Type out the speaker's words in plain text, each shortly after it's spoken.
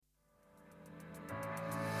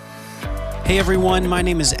Hey everyone, my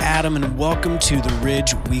name is Adam and welcome to the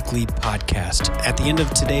Ridge Weekly Podcast. At the end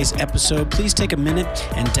of today's episode, please take a minute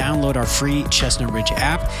and download our free Chestnut Ridge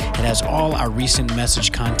app. It has all our recent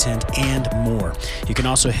message content and more. You can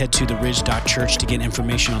also head to theridge.church to get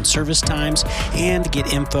information on service times and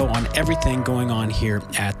get info on everything going on here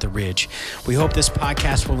at the Ridge. We hope this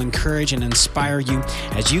podcast will encourage and inspire you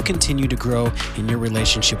as you continue to grow in your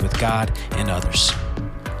relationship with God and others.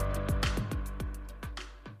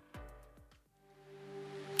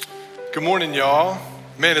 Good morning, y'all.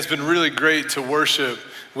 Man, it's been really great to worship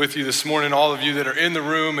with you this morning, all of you that are in the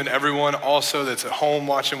room and everyone also that's at home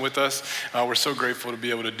watching with us. We're so grateful to be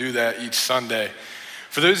able to do that each Sunday.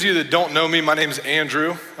 For those of you that don't know me, my name is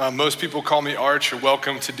Andrew. Most people call me Arch. You're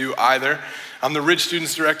welcome to do either. I'm the Ridge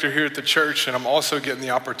Students Director here at the church, and I'm also getting the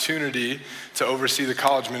opportunity to oversee the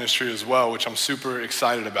college ministry as well, which I'm super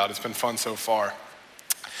excited about. It's been fun so far.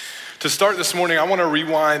 To start this morning, I want to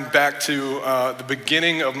rewind back to the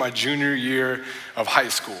beginning of my junior year of high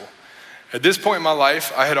school. At this point in my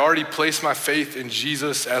life, I had already placed my faith in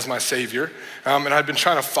Jesus as my Savior, and I'd been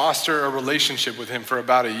trying to foster a relationship with Him for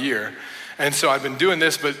about a year. And so I'd been doing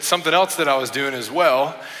this, but something else that I was doing as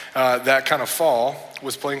well, that kind of fall,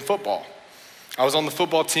 was playing football. I was on the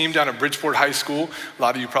football team down at Bridgeport High School. A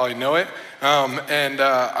lot of you probably know it.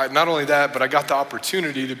 Not only that, but I got the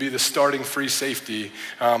opportunity to be the starting free safety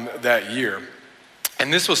that year.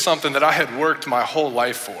 And this was something that I had worked my whole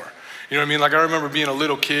life for. You know what I mean? Like, I remember being a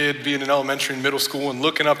little kid, being in elementary and middle school, and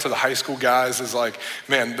looking up to the high school guys as like,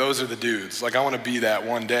 man, those are the dudes. Like, I want to be that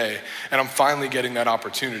one day. And I'm finally getting that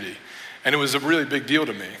opportunity. And it was a really big deal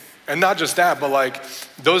to me. And not just that, but like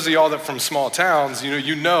those of y'all that from small towns,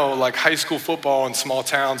 you know like high school football in small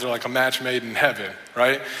towns are like a match made in heaven,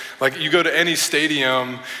 right? Like you go to any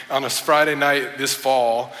stadium on a Friday night this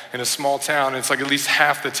fall in a small town, and it's like at least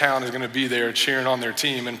half the town is gonna be there cheering on their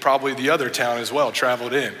team, and probably the other town as well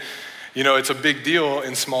traveled in. You know, it's a big deal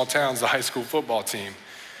in small towns, the high school football team.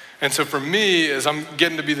 And so for me, as I'm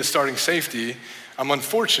getting to be the starting safety, I'm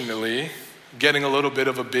unfortunately getting a little bit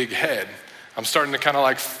of a big head. I'm starting to kind of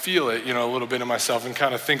like feel it, a little bit in myself and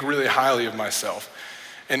kind of think really highly of myself.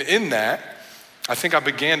 And in that, I think I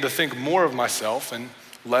began to think more of myself and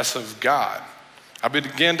less of God. I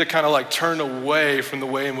began to kind of like turn away from the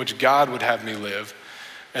way in which God would have me live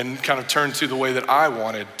and kind of turn to the way that I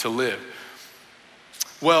wanted to live.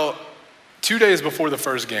 Well, 2 days before the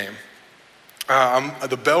first game,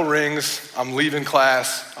 the bell rings, I'm leaving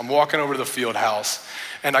class, I'm walking over to the field house,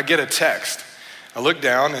 and I get a text. I look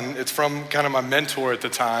down, and it's from kind of my mentor at the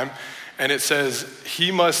time, and it says,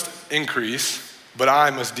 "He must increase, but I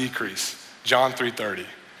must decrease." John 3:30. And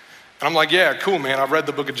I'm like, yeah, cool, man. I've read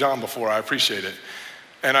the book of John before. I appreciate it.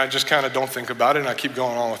 And I just kind of don't think about it, and I keep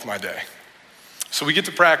going on with my day. So we get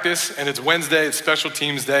to practice, and it's Wednesday, it's special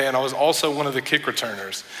teams day, and I was also one of the kick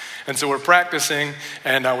returners. And so we're practicing,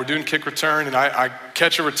 and we're doing kick return, and I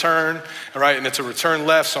catch a return, right, and it's a return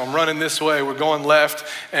left, so I'm running this way, we're going left,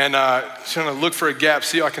 and trying to look for a gap,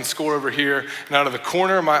 see how I can score over here, and out of the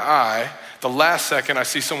corner of my eye, the last second, I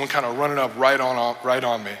see someone kind of running up right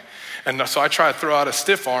on me. And so I try to throw out a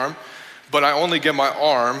stiff arm, but I only get my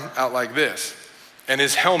arm out like this, and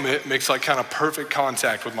his helmet makes like kind of perfect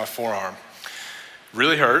contact with my forearm.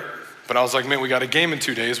 Really hurt, but I was like, man, we got a game in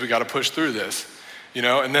 2 days, we got to push through this.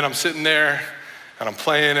 And then I'm sitting there and I'm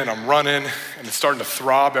playing and I'm running and it's starting to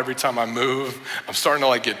throb every time I move. I'm starting to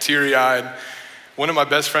like get teary-eyed. One of my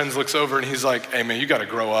best friends looks over and he's like, hey man, you gotta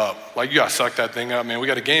grow up. Like you gotta suck that thing up, man. We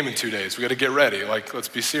got a game in 2 days. We gotta get ready. Like, let's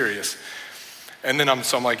be serious. And then I'm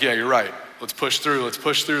like, yeah, you're right. Let's push through.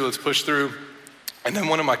 And then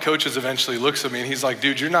one of my coaches eventually looks at me and he's like,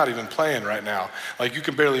 dude, you're not even playing right now. Like you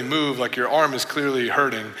can barely move. Like your arm is clearly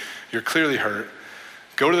hurting. You're clearly hurt.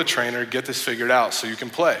 Go to the trainer, get this figured out so you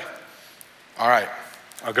can play. All right,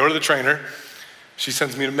 I'll go to the trainer. She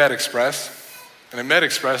sends me to MedExpress. And at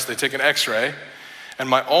MedExpress, they take an x-ray. And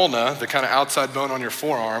my ulna, the kind of outside bone on your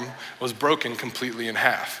forearm, was broken completely in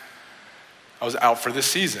half. I was out for this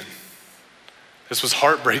season. This was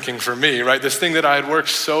heartbreaking for me, right? This thing that I had worked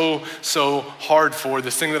so hard for,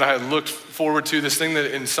 this thing that I had looked forward to, this thing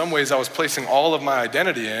that in some ways I was placing all of my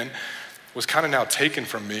identity in, was kind of now taken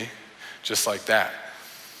from me just like that.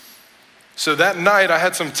 So that night I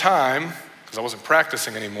had some time, because I wasn't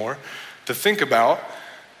practicing anymore, to think about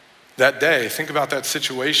that day, think about that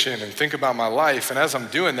situation, and think about my life. And as I'm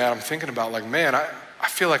doing that, I'm thinking about like, man, I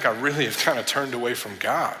feel like I really have kind of turned away from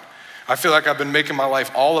God. I feel like I've been making my life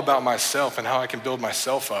all about myself and how I can build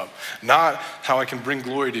myself up, not how I can bring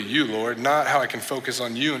glory to you, Lord, not how I can focus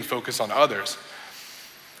on you and focus on others.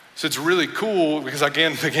 So it's really cool because I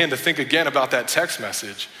began to think again about that text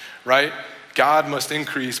message, right? God must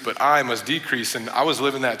increase, but I must decrease. And I was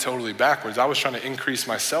living that totally backwards. I was trying to increase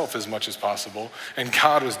myself as much as possible, and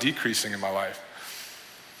God was decreasing in my life.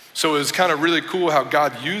 So it was kind of really cool how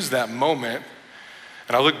God used that moment,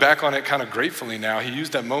 and I look back on it kind of gratefully now. He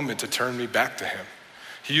used that moment to turn me back to him.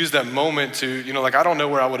 He used that moment to, I don't know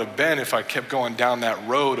where I would have been if I kept going down that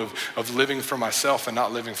road of living for myself and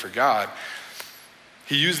not living for God.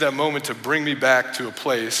 He used that moment to bring me back to a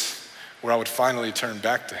place where I would finally turn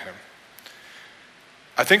back to him.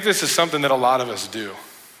 I think this is something that a lot of us do.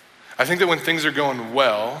 I think that when things are going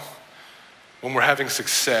well, when we're having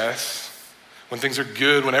success, when things are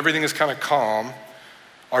good, when everything is kind of calm,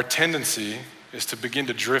 our tendency is to begin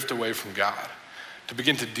to drift away from God, to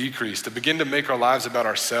begin to decrease, to begin to make our lives about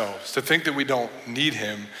ourselves, to think that we don't need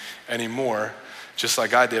him anymore, just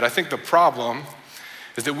like I did. I think the problem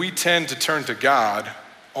is that we tend to turn to God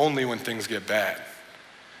only when things get bad.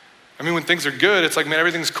 I mean, when things are good, it's like, man,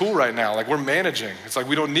 everything's cool right now. Like, we're managing. It's like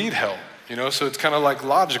we don't need help, So it's kind of like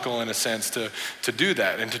logical in a sense to do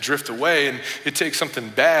that and to drift away. And it takes something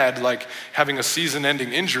bad, like having a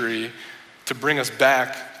season-ending injury, to bring us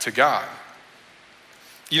back to God.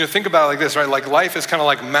 Think about it like this, right? Like, life is kind of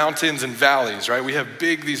like mountains and valleys, right? We have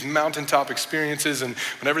these mountaintop experiences and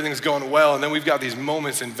when everything's going well, and then we've got these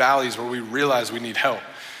moments in valleys where we realize we need help.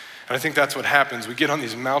 And I think that's what happens. We get on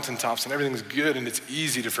these mountaintops and everything's good and it's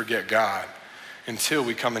easy to forget God until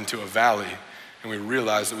we come into a valley and we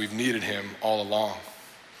realize that we've needed him all along.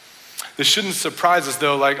 This shouldn't surprise us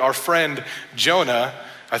though. Like, our friend Jonah,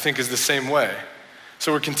 I think, is the same way.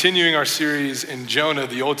 So we're continuing our series in Jonah,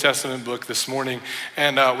 the Old Testament book, this morning,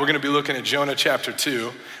 and we're gonna be looking at Jonah chapter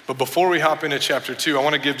 2. But before we hop into chapter 2, I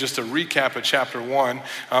wanna give just a recap of chapter 1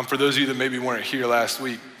 for those of you that maybe weren't here last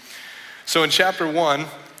week. So in chapter 1,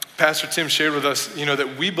 Pastor Tim shared with us,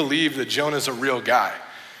 that we believe that Jonah's a real guy,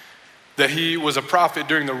 that he was a prophet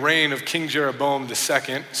during the reign of King Jeroboam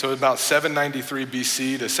II, so about 793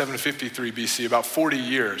 BC to 753 BC, about 40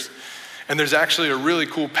 years. And there's actually a really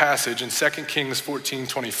cool passage in 2 Kings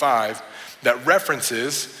 14:25 that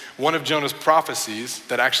references one of Jonah's prophecies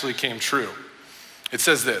that actually came true. It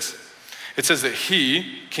says this. It says that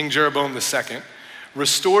he, King Jeroboam II,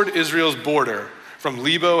 restored Israel's border from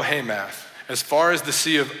Lebo-Hamath as far as the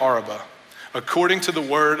Sea of Arabah, according to the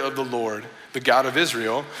word of the Lord, the God of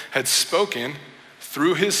Israel, had spoken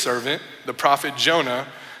through his servant, the prophet Jonah,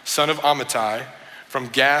 son of Amittai, from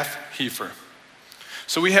Gath-Hepher.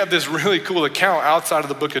 So we have this really cool account outside of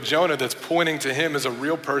the book of Jonah that's pointing to him as a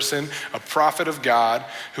real person, a prophet of God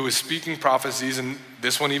who is speaking prophecies, and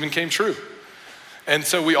this one even came true. And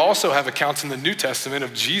so we also have accounts in the New Testament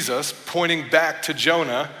of Jesus pointing back to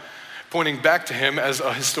Jonah, pointing back to him as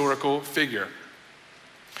a historical figure.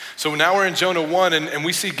 So now we're in Jonah 1, and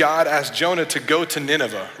we see God ask Jonah to go to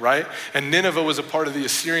Nineveh, right? And Nineveh was a part of the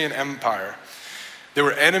Assyrian Empire. They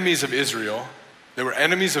were enemies of Israel. They were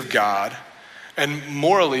enemies of God. And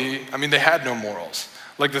morally, they had no morals.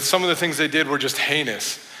 Like, some of the things they did were just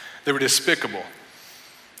heinous. They were despicable.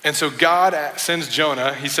 And so God sends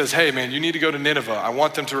Jonah. He says, hey man, you need to go to Nineveh. I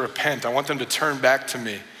want them to repent. I want them to turn back to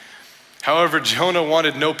me. However, Jonah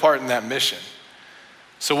wanted no part in that mission.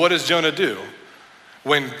 So what does Jonah do?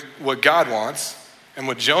 When what God wants and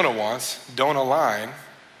what Jonah wants don't align,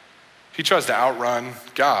 he tries to outrun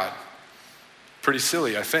God. Pretty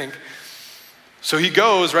silly, I think. So he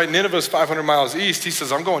goes, right, Nineveh's 500 miles east. He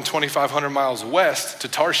says, I'm going 2,500 miles west to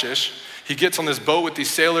Tarshish. He gets on this boat with these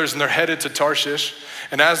sailors and they're headed to Tarshish.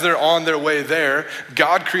 And as they're on their way there,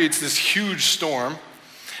 God creates this huge storm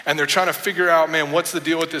and they're trying to figure out, man, what's the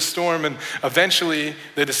deal with this storm? And eventually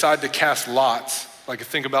they decide to cast lots. Like,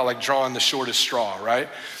 think about like drawing the shortest straw, right?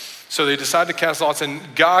 So they decide to cast lots and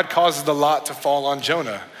God causes the lot to fall on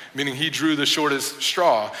Jonah, meaning he drew the shortest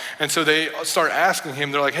straw. And so they start asking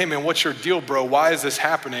him, they're like, hey man, what's your deal, bro? Why is this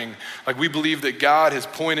happening? Like, we believe that God has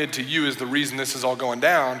pointed to you as the reason this is all going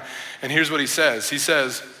down. And here's what he says. He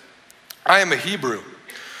says, I am a Hebrew.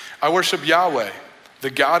 I worship Yahweh, the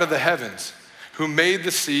God of the heavens, who made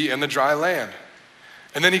the sea and the dry land.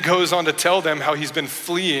 And then he goes on to tell them how he's been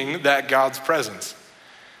fleeing that God's presence.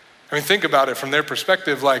 Think about it from their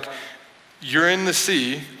perspective. Like, you're in the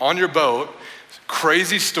sea on your boat,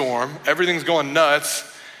 crazy storm, everything's going nuts,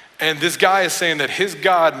 and this guy is saying that his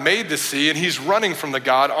God made the sea and he's running from the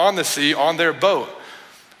God on the sea on their boat.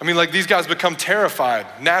 Like, these guys become terrified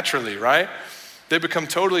naturally, right? They become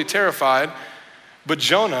totally terrified, but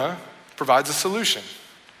Jonah provides a solution.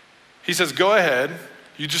 He says, go ahead,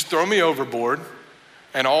 you just throw me overboard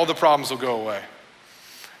and all the problems will go away.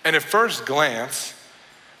 And at first glance,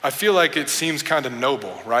 I feel like it seems kind of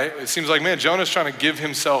noble, right? It seems like, man, Jonah's trying to give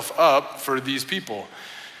himself up for these people.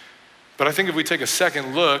 But I think if we take a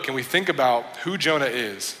second look and we think about who Jonah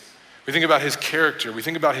is, we think about his character, we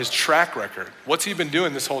think about his track record. What's he been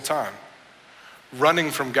doing this whole time?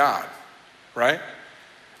 Running from God, right?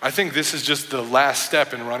 I think this is just the last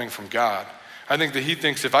step in running from God. I think that he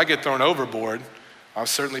thinks if I get thrown overboard, I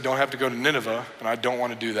certainly don't have to go to Nineveh, and I don't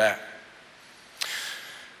want to do that.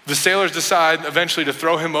 The sailors decide eventually to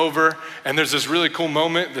throw him over, and there's this really cool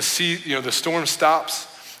moment. The storm stops,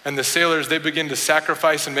 and the sailors, they begin to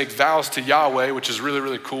sacrifice and make vows to Yahweh, which is really,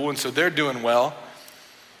 really cool, and so they're doing well.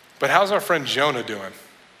 But how's our friend Jonah doing?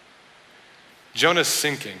 Jonah's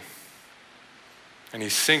sinking, and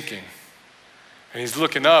he's sinking, and he's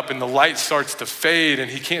looking up, and the light starts to fade, and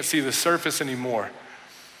he can't see the surface anymore,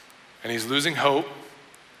 and he's losing hope.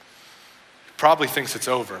 He probably thinks it's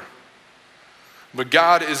over. But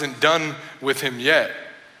God isn't done with him yet.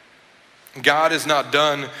 God is not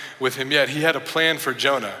done with him yet. He had a plan for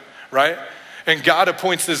Jonah, right? And God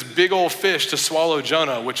appoints this big old fish to swallow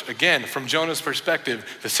Jonah, which again, from Jonah's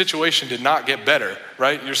perspective, the situation did not get better,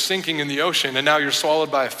 right? You're sinking in the ocean and now you're swallowed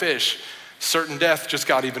by a fish. Certain death just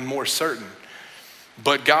got even more certain.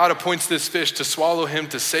 But God appoints this fish to swallow him,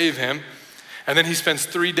 to save him. And then he spends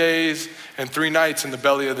 3 days and 3 nights in the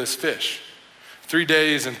belly of this fish. 3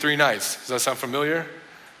 days and 3 nights. Does that sound familiar?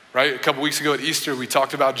 Right? A couple weeks ago at Easter, we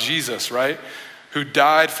talked about Jesus, right? Who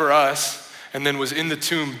died for us and then was in the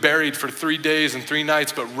tomb buried for 3 days and 3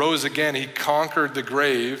 nights, but rose again. He conquered the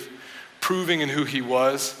grave, proving in who he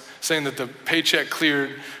was, saying that the paycheck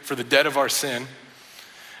cleared for the debt of our sin.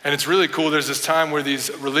 And it's really cool. There's this time where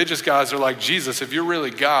these religious guys are like, Jesus, if you're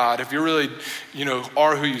really God, if you're really,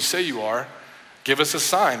 are who you say you are, give us a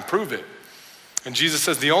sign, prove it. And Jesus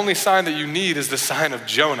says, the only sign that you need is the sign of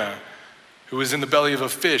Jonah, who was in the belly of a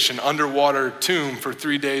fish, an underwater tomb for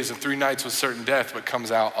 3 days and 3 nights with certain death, but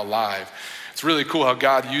comes out alive. It's really cool how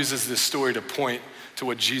God uses this story to point to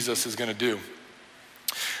what Jesus is gonna do.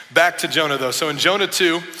 Back to Jonah though. So in Jonah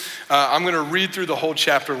 2, I'm gonna read through the whole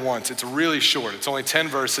chapter once. It's really short, it's only 10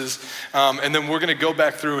 verses. And then we're gonna go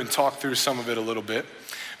back through and talk through some of it a little bit.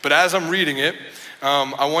 But as I'm reading it,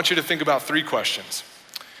 I want you to think about 3 questions.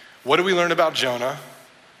 What do we learn about Jonah?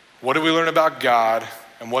 What do we learn about God?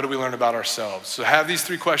 And what do we learn about ourselves? So have these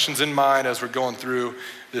 3 questions in mind as we're going through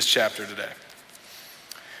this chapter today.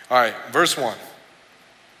 All right, verse 1.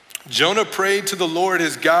 Jonah prayed to the Lord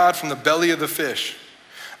his God from the belly of the fish.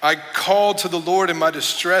 I called to the Lord in my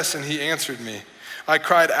distress and he answered me. I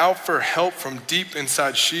cried out for help from deep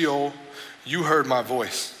inside Sheol. You heard my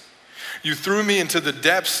voice. You threw me into the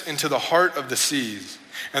depths, into the heart of the seas,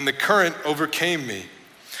 and the current overcame me.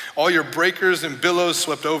 All your breakers and billows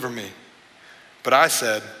swept over me. But I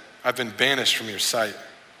said, I've been banished from your sight.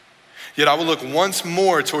 Yet I will look once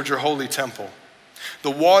more toward your holy temple.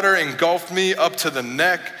 The water engulfed me up to the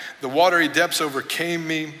neck. The watery depths overcame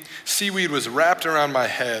me. Seaweed was wrapped around my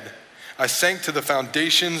head. I sank to the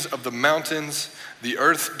foundations of the mountains. The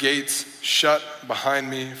earth's gates shut behind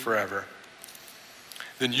me forever.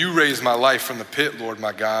 Then you raised my life from the pit, Lord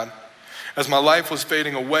my God. As my life was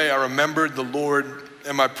fading away, I remembered the Lord,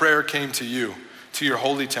 and my prayer came to you, to your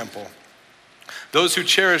holy temple. Those who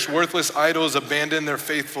cherish worthless idols abandon their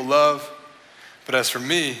faithful love. But as for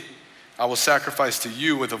me, I will sacrifice to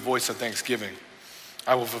you with a voice of thanksgiving.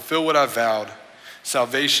 I will fulfill what I vowed.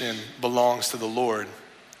 Salvation belongs to the Lord.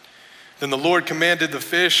 Then the Lord commanded the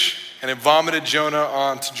fish, and it vomited Jonah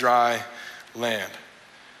onto dry land.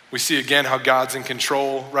 We see again how God's in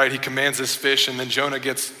control, right? He commands this fish, and then Jonah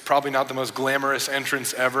gets probably not the most glamorous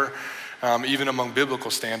entrance ever, even among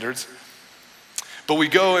biblical standards. But we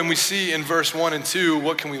go and we see in verse 1 and 2,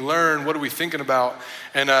 what can we learn? What are we thinking about?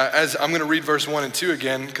 And as I'm gonna read verse 1 and 2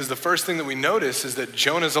 again, because the first thing that we notice is that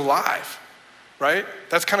Jonah's alive, right?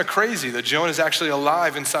 That's kind of crazy that Jonah's actually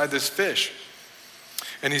alive inside this fish.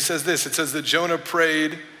 And he says this, it says that Jonah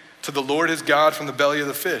prayed to the Lord his God from the belly of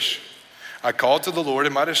the fish. I called to the Lord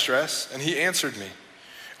in my distress, and he answered me.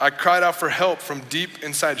 I cried out for help from deep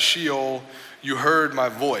inside Sheol. You heard my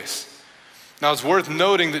voice. Now it's worth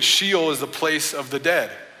noting that Sheol is the place of the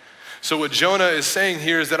dead. So what Jonah is saying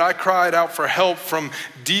here is that I cried out for help from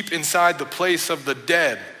deep inside the place of the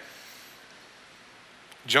dead.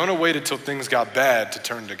 Jonah waited till things got bad to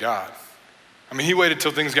turn to God. I mean, he waited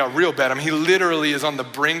till things got real bad. I mean, he literally is on the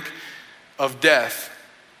brink of death.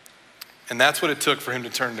 And that's what it took for him to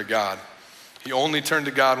turn to God. He only turned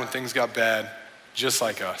to God when things got bad, just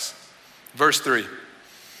like us. Verse 3.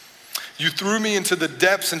 You threw me into the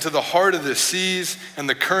depths, into the heart of the seas, and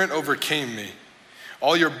the current overcame me.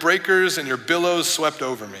 All your breakers and your billows swept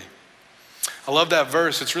over me. I love that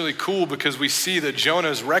verse. It's really cool because we see that Jonah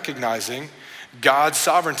is recognizing God's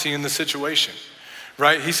sovereignty in the situation,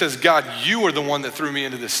 right? He says, God, you are the one that threw me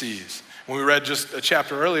into the seas, when we read just a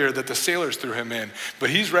chapter earlier that the sailors threw him in.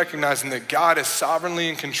 But he's recognizing that God is sovereignly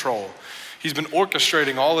in control. He's been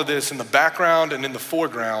orchestrating all of this in the background and in the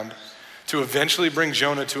foreground to eventually bring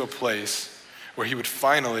Jonah to a place where he would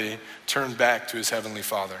finally turn back to his heavenly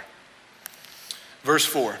Father. Verse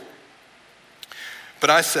 4, but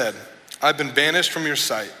I said, I've been banished from your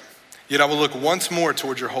sight, yet I will look once more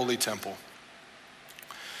toward your holy temple.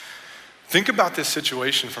 Think about this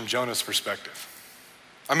situation from Jonah's perspective.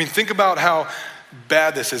 I mean, think about how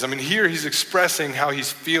bad this is. I mean, here he's expressing how he's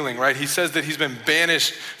feeling, right? He says that he's been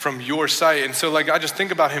banished from your sight. And so I just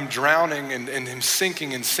think about him drowning and him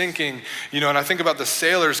sinking, and I think about the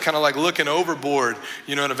sailors kind of looking overboard,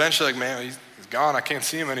 and eventually man, he's gone. I can't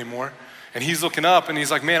see him anymore. And he's looking up and he's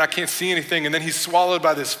like, man, I can't see anything. And then he's swallowed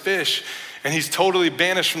by this fish and he's totally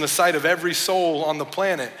banished from the sight of every soul on the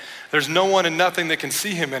planet. There's no one and nothing that can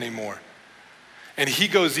see him anymore. And he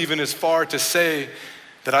goes even as far to say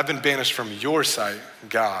that I've been banished from your sight,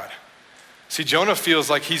 God. See, Jonah feels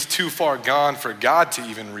like he's too far gone for God to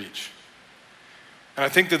even reach. And I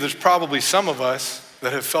think that there's probably some of us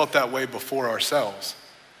that have felt that way before ourselves.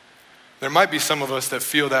 There might be some of us that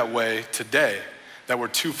feel that way today, that we're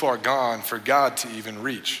too far gone for God to even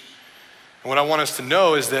reach. And what I want us to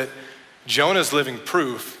know is that Jonah's living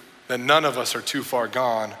proof that none of us are too far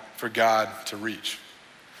gone for God to reach.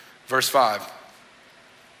 Verse 5.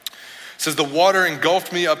 It says, the water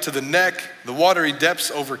engulfed me up to the neck. The watery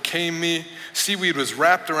depths overcame me. Seaweed was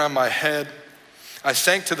wrapped around my head. I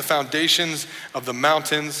sank to the foundations of the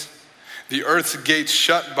mountains. The earth's gates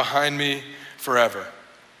shut behind me forever.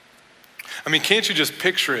 I mean, can't you just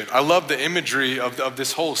picture it? I love the imagery of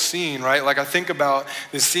this whole scene, right? I think about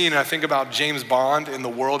this scene and I think about James Bond in The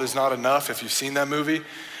World Is Not Enough, if you've seen that movie.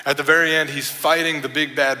 At the very end, he's fighting the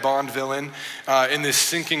big bad Bond villain in this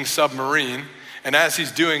sinking submarine. And as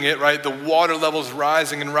he's doing it, right, the water level's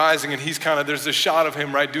rising, and he's there's this shot of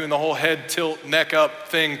him, right, doing the whole head tilt, neck up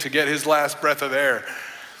thing to get his last breath of air.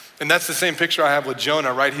 And that's the same picture I have with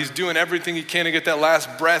Jonah, right? He's doing everything he can to get that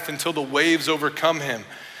last breath until the waves overcome him.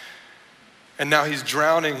 And now he's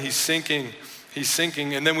drowning, he's sinking.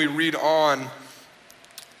 And then we read on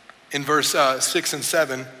in verse 6 and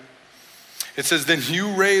 7. It says, then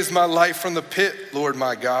you raised my life from the pit, Lord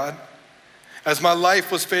my God. As my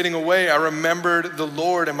life was fading away, I remembered the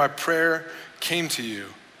Lord, and my prayer came to you,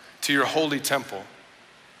 to your holy temple.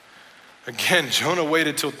 Again, Jonah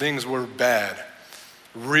waited till things were bad,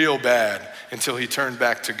 real bad, until he turned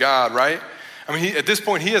back to God, right? I mean, at this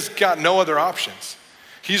point, he has got no other options.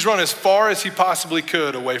 He's run as far as he possibly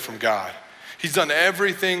could away from God. He's done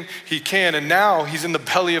everything he can, and now he's in the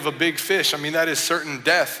belly of a big fish. I mean, that is certain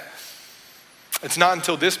death. It's not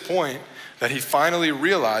until this point that he finally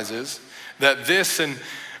realizes that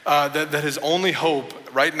that his only hope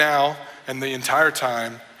right now and the entire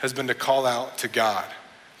time has been to call out to God.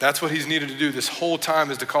 That's what he's needed to do this whole time,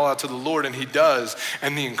 is to call out to the Lord, and he does.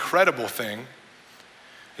 And the incredible thing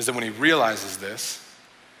is that when he realizes this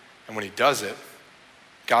and when he does it,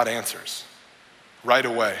 God answers right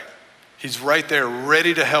away. He's right there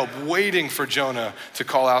ready to help, waiting for Jonah to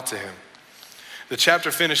call out to him. The chapter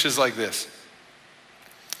finishes like this.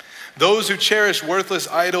 Those who cherish worthless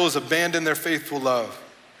idols abandon their faithful love.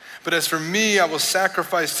 But as for me, I will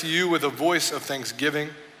sacrifice to you with a voice of thanksgiving.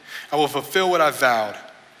 I will fulfill what I vowed.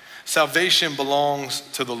 Salvation belongs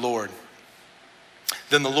to the Lord.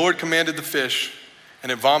 Then the Lord commanded the fish,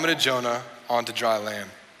 and it vomited Jonah onto dry land.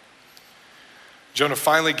 Jonah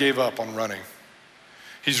finally gave up on running.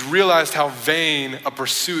 He's realized how vain a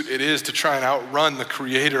pursuit it is to try and outrun the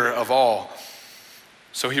creator of all.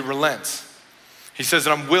 So he relents. He says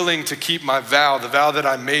that I'm willing to keep my vow, the vow that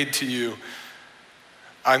I made to you.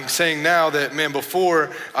 I'm saying now that, man,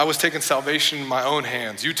 before I was taking salvation in my own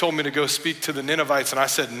hands. You told me to go speak to the Ninevites and I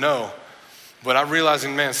said no. But I'm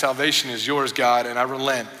realizing, man, salvation is yours, God, and I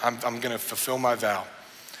relent. I'm going to fulfill my vow.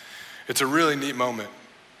 It's a really neat moment.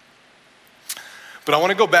 But I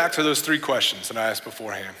want to go back to those three questions that I asked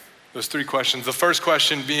beforehand. Those three questions. The first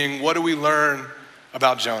question being, what do we learn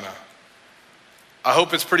about Jonah? I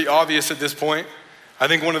hope it's pretty obvious at this point. I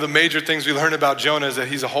think one of the major things we learn about Jonah is that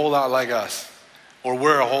he's a whole lot like us, or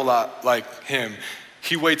we're a whole lot like him.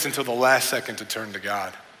 He waits until the last second to turn to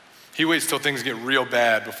God. He waits till things get real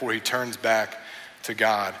bad before he turns back to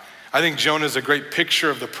God. I think Jonah is a great picture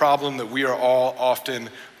of the problem that we are all often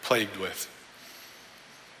plagued with.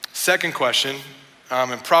 Second question,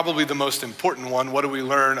 and probably the most important one, what do we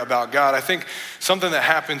learn about God? I think something that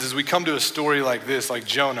happens is we come to a story like this, like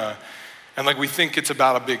Jonah, and we think it's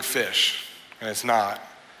about a big fish, and it's not.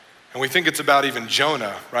 And we think it's about even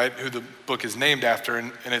Jonah, right, who the book is named after,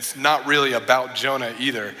 and it's not really about Jonah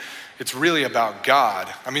either. it's really about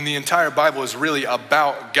God. I mean, the entire Bible is really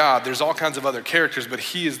about God. There's all kinds of other characters, but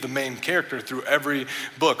he is the main character through every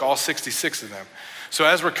book, all 66 of them. So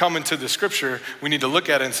as we're coming to the scripture, we need to look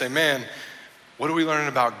at it and say, man, what are we learning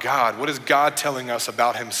about God? What is God telling us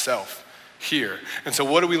about himself here? And so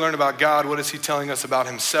what do we learn about God? What is he telling us about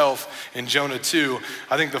himself in Jonah 2?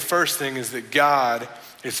 I think the first thing is that God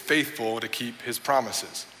is faithful to keep his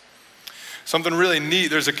promises. Something really neat,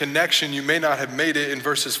 there's a connection, you may not have made it, in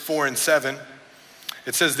verses 4 and 7.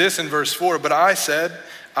 It says this in verse 4, but I said,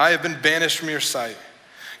 I have been banished from your sight,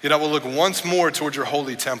 yet I will look once more toward your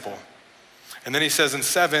holy temple. And then he says in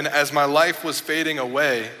 7, as my life was fading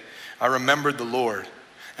away, I remembered the Lord,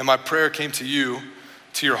 and my prayer came to you,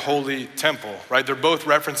 to your holy temple, right? They're both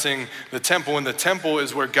referencing the temple, and the temple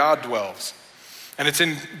is where God dwells. And it's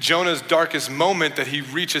in Jonah's darkest moment that he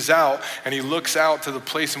reaches out and he looks out to the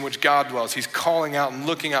place in which God dwells. He's calling out and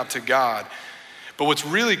looking out to God. But what's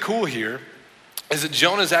really cool here is that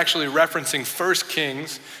Jonah's actually referencing 1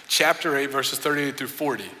 Kings chapter 8, verses 38 through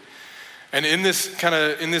 40. And in this kind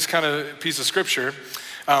of piece of scripture,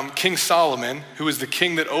 King Solomon, who was the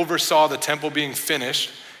king that oversaw the temple being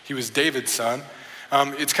finished, he was David's son.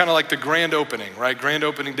 It's kind of like the grand opening, right? Grand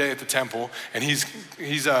opening day at the temple, and he's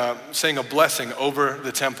saying a blessing over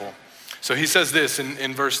the temple. So he says this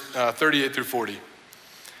in verse 38 through 40.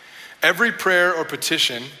 Every prayer or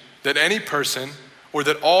petition that any person or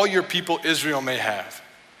that all your people Israel may have,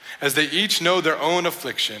 as they each know their own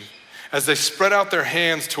affliction, as they spread out their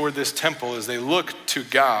hands toward this temple, as they look to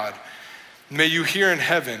God, may you hear in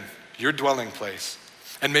heaven, your dwelling place,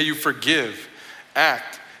 and may you forgive,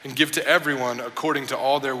 act, and give to everyone according to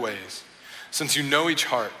all their ways, since you know each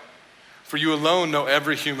heart. For you alone know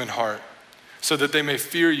every human heart, so that they may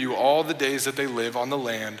fear you all the days that they live on the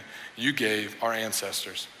land you gave our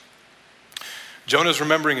ancestors. Jonah's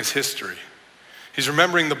remembering his history. He's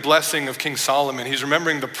remembering the blessing of King Solomon. He's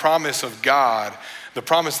remembering the promise of God, the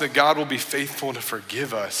promise that God will be faithful to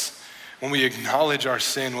forgive us when we acknowledge our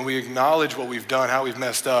sin, when we acknowledge what we've done, how we've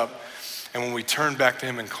messed up, and when we turn back to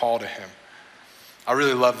him and call to him. I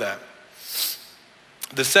really love that.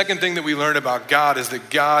 The second thing that we learn about God is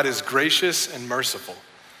that God is gracious and merciful.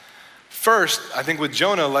 First, I think with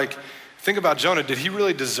Jonah, think about Jonah. Did he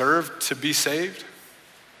really deserve to be saved?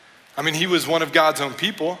 I mean, he was one of God's own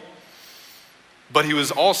people, but he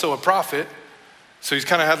was also a prophet. So he's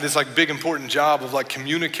kind of had this big important job of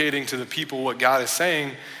communicating to the people what God is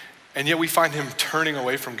saying. And yet we find him turning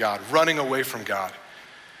away from God, running away from God.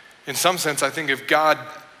 In some sense, I think if God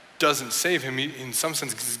doesn't save him, he, in some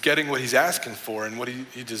sense, he's getting what he's asking for and what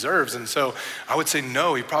he deserves. And so I would say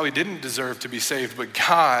no, he probably didn't deserve to be saved, but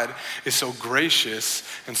God is so gracious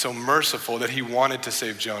and so merciful that he wanted to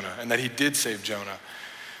save Jonah and that he did save Jonah.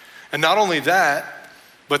 And not only that,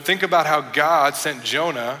 but think about how God sent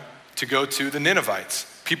Jonah to go to the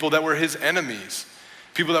Ninevites, people that were his enemies,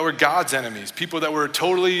 people that were God's enemies, people that were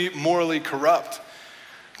totally morally corrupt.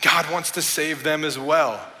 God wants to save them as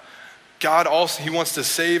well. God also, he wants to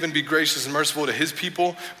save and be gracious and merciful to his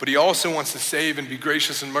people, but he also wants to save and be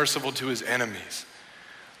gracious and merciful to his enemies.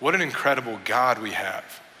 What an incredible God we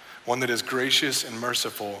have, one that is gracious and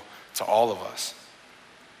merciful to all of us.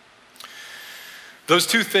 Those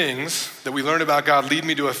two things that we learn about God lead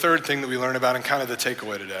me to a third thing that we learn about in kind of the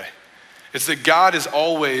takeaway today. It's that God is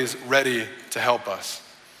always ready to help us.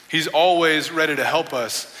 He's always ready to help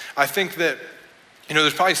us. I think that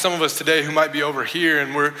there's probably some of us today who might be over here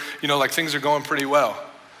and we're, things are going pretty well.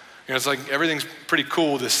 It's everything's pretty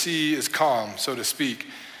cool. The sea is calm, so to speak.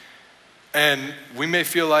 And we may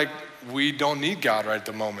feel like we don't need God right at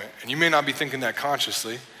the moment. And you may not be thinking that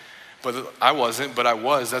consciously, but I wasn't, but I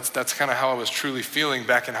was. That's kind of how I was truly feeling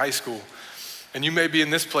back in high school. And you may be in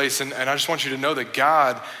this place, and I just want you to know that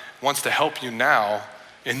God wants to help you now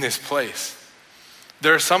in this place.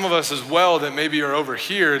 There are some of us as well that maybe are over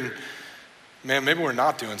here and man, maybe we're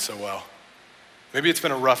not doing so well. Maybe it's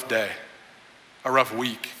been a rough day, a rough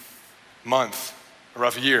week, month, a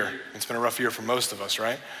rough year. It's been a rough year for most of us,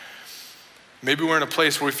 right? Maybe we're in a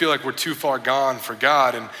place where we feel like we're too far gone for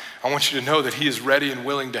God, and I want you to know that he is ready and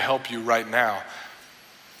willing to help you right now.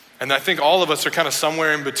 And I think all of us are kind of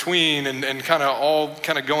somewhere in between and kind of all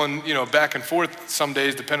kind of going, back and forth some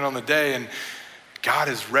days depending on the day, and God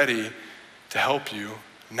is ready to help you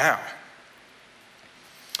now.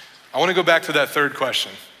 I want to go back to that third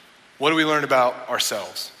question. What do we learn about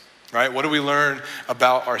ourselves, right? What do we learn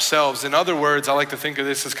about ourselves? In other words, I like to think of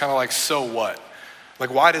this as kind of like, so what?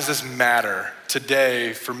 Why does this matter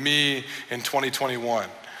today for me in 2021,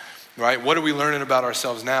 right? What are we learning about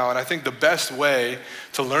ourselves now? And I think the best way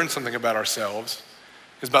to learn something about ourselves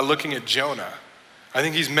is by looking at Jonah. I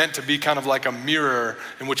think he's meant to be kind of like a mirror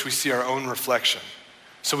in which we see our own reflection.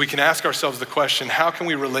 So we can ask ourselves the question, how can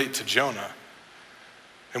we relate to Jonah?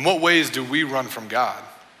 In what ways do we run from God?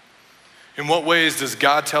 In what ways does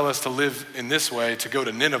God tell us to live in this way, to go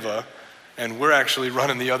to Nineveh, and we're actually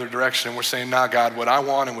running the other direction, and we're saying, nah, God, what I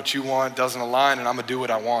want and what you want doesn't align, and I'm gonna do what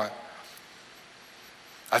I want.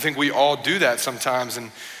 I think we all do that sometimes, and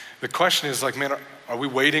the question is like, man, are we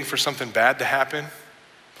waiting for something bad to happen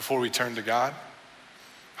before we turn to God?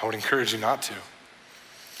 I would encourage you not to.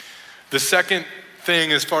 The second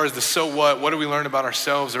thing, as far as the so what do we learn about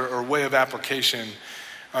ourselves, or way of application,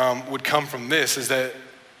 would come from this, is that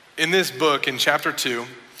in this book, in chapter 2,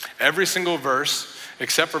 every single verse,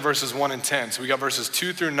 except for verses 1 and 10, so we got verses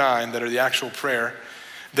 2 through 9 that are the actual prayer,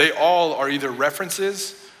 they all are either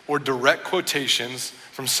references or direct quotations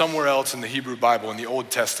from somewhere else in the Hebrew Bible, in the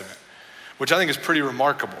Old Testament, which I think is pretty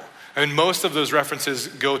remarkable. I mean, most of those references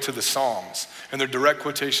go to the Psalms, and they're direct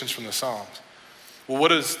quotations from the Psalms. Well, what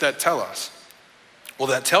does that tell us? Well,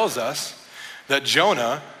 that tells us that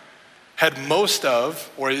Jonah had most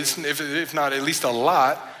of, or if not at least a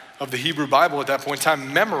lot, of the Hebrew Bible at that point in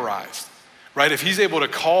time memorized, right? If he's able to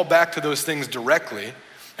call back to those things directly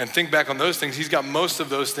and think back on those things, he's got most of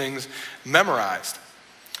those things memorized.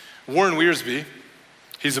 Warren Wiersbe,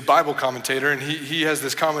 he's a Bible commentator, and he has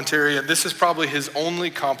this commentary, and this is probably his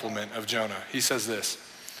only compliment of Jonah. He says this: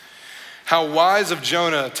 how wise of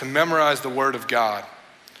Jonah to memorize the word of God,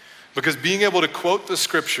 because being able to quote the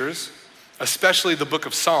scriptures, especially the book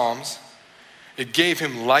of Psalms, it gave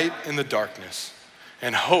him light in the darkness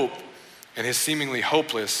and hope in his seemingly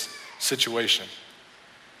hopeless situation.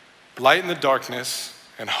 Light in the darkness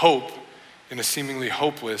and hope in a seemingly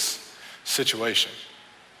hopeless situation.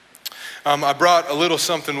 I brought a little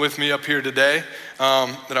something with me up here today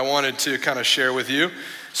that I wanted to kind of share with you.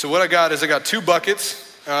 So what I got is I got 2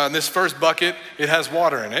 buckets. In this first bucket, it has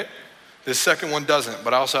water in it. This second one doesn't,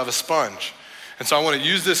 but I also have a sponge. And so I want to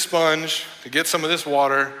use this sponge to get some of this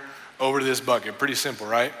water over to this bucket. Pretty simple,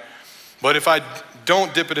 right? But if I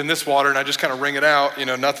don't dip it in this water and I just kind of wring it out,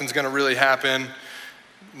 nothing's going to really happen,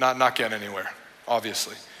 not get anywhere,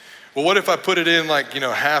 obviously. Well, what if I put it in like,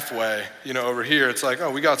 halfway, over here? It's like,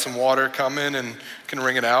 oh, we got some water coming and can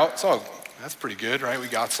wring it out. So that's pretty good, right? We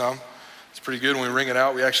got some. It's pretty good when we wring it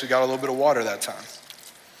out. We actually got a little bit of water that time.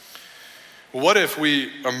 Well, what if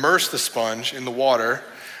we immerse the sponge in the water?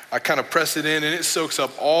 I kind of press it in and it soaks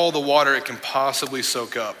up all the water it can possibly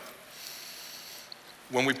soak up.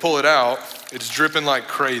 When we pull it out, it's dripping like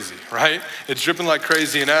crazy, right? It's dripping like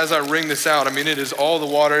crazy, and as I wring this out, it is all the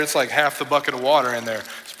water. It's like half the bucket of water in there.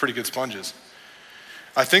 It's pretty good sponges.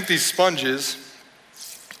 I think these sponges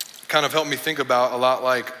kind of help me think about a lot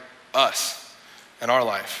like us and our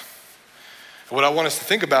life. What I want us to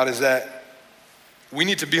think about is that we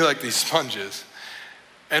need to be like these sponges.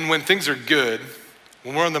 And when things are good,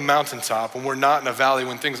 when we're on the mountaintop, when we're not in a valley,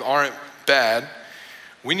 when things aren't bad,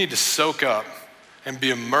 we need to soak up and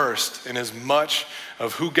be immersed in as much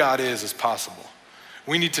of who God is as possible.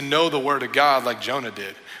 We need to know the word of God like Jonah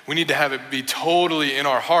did. We need to have it be totally in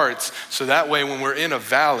our hearts, so that way when we're in a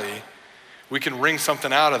valley, we can wring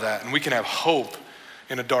something out of that, and we can have hope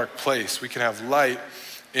in a dark place. We can have light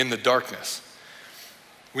in the darkness.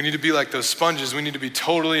 We need to be like those sponges. We need to be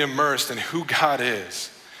totally immersed in who God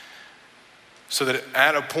is, so that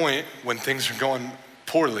at a point when things are going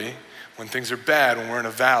poorly, when things are bad, when we're in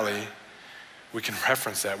a valley, we can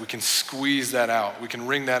reference that. We can squeeze that out. We can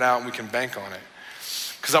wring that out, and we can bank on it.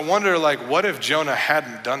 Because I wonder, what if Jonah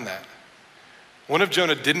hadn't done that? What if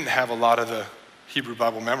Jonah didn't have a lot of the Hebrew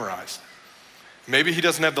Bible memorized? Maybe he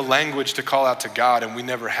doesn't have the language to call out to God, and we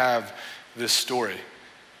never have this story.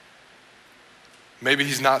 Maybe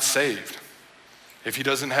he's not saved. If he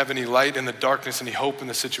doesn't have any light in the darkness, any hope in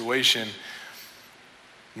the situation,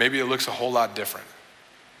 maybe it looks a whole lot different.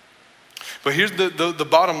 But here's the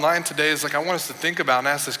bottom line today is I want us to think about and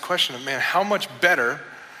ask this question of, man, how much better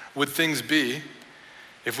would things be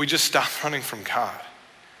if we just stopped running from God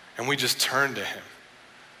and we just turned to him?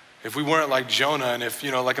 If we weren't like Jonah, and if,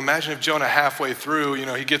 imagine if Jonah halfway through,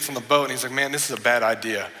 he gets on the boat and he's like, man, this is a bad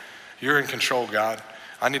idea. You're in control, God.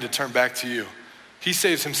 I need to turn back to you. He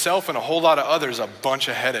saves himself and a whole lot of others a bunch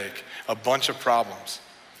of headache, a bunch of problems.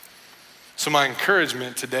 So my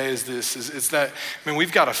encouragement today is this, is that,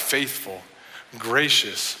 we've got a faithful,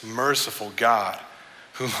 gracious, merciful God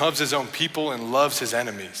who loves his own people and loves his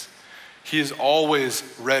enemies. He is always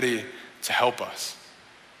ready to help us.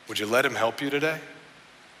 Would you let him help you today?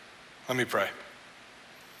 Let me pray.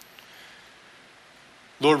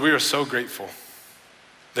 Lord, we are so grateful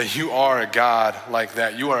that you are a God like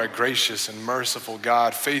that. You are a gracious and merciful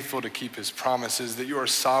God, faithful to keep his promises, that you are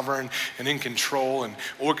sovereign and in control and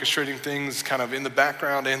orchestrating things kind of in the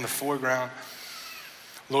background and the foreground.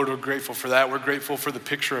 Lord, we're grateful for that. We're grateful for the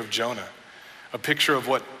picture of Jonah, a picture of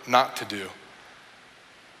what not to do,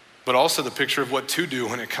 but also the picture of what to do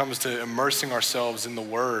when it comes to immersing ourselves in the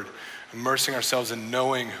word, immersing ourselves in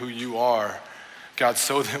knowing who you are, God,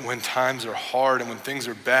 so that when times are hard and when things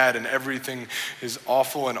are bad and everything is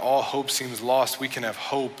awful and all hope seems lost, we can have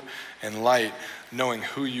hope and light knowing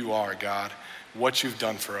who you are, God, what you've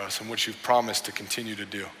done for us and what you've promised to continue to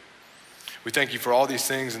do. We thank you for all these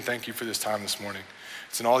things and thank you for this time this morning.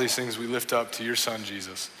 It's in all these things we lift up to your son,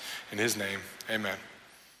 Jesus. In his name, amen.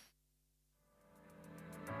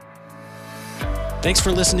 Thanks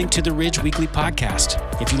for listening to the Ridge Weekly Podcast.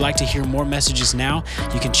 If you'd like to hear more messages now,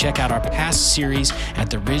 you can check out our past series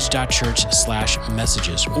at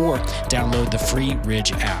theridge.church/messages or download the free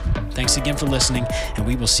Ridge app. Thanks again for listening, and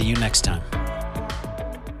we will see you next time.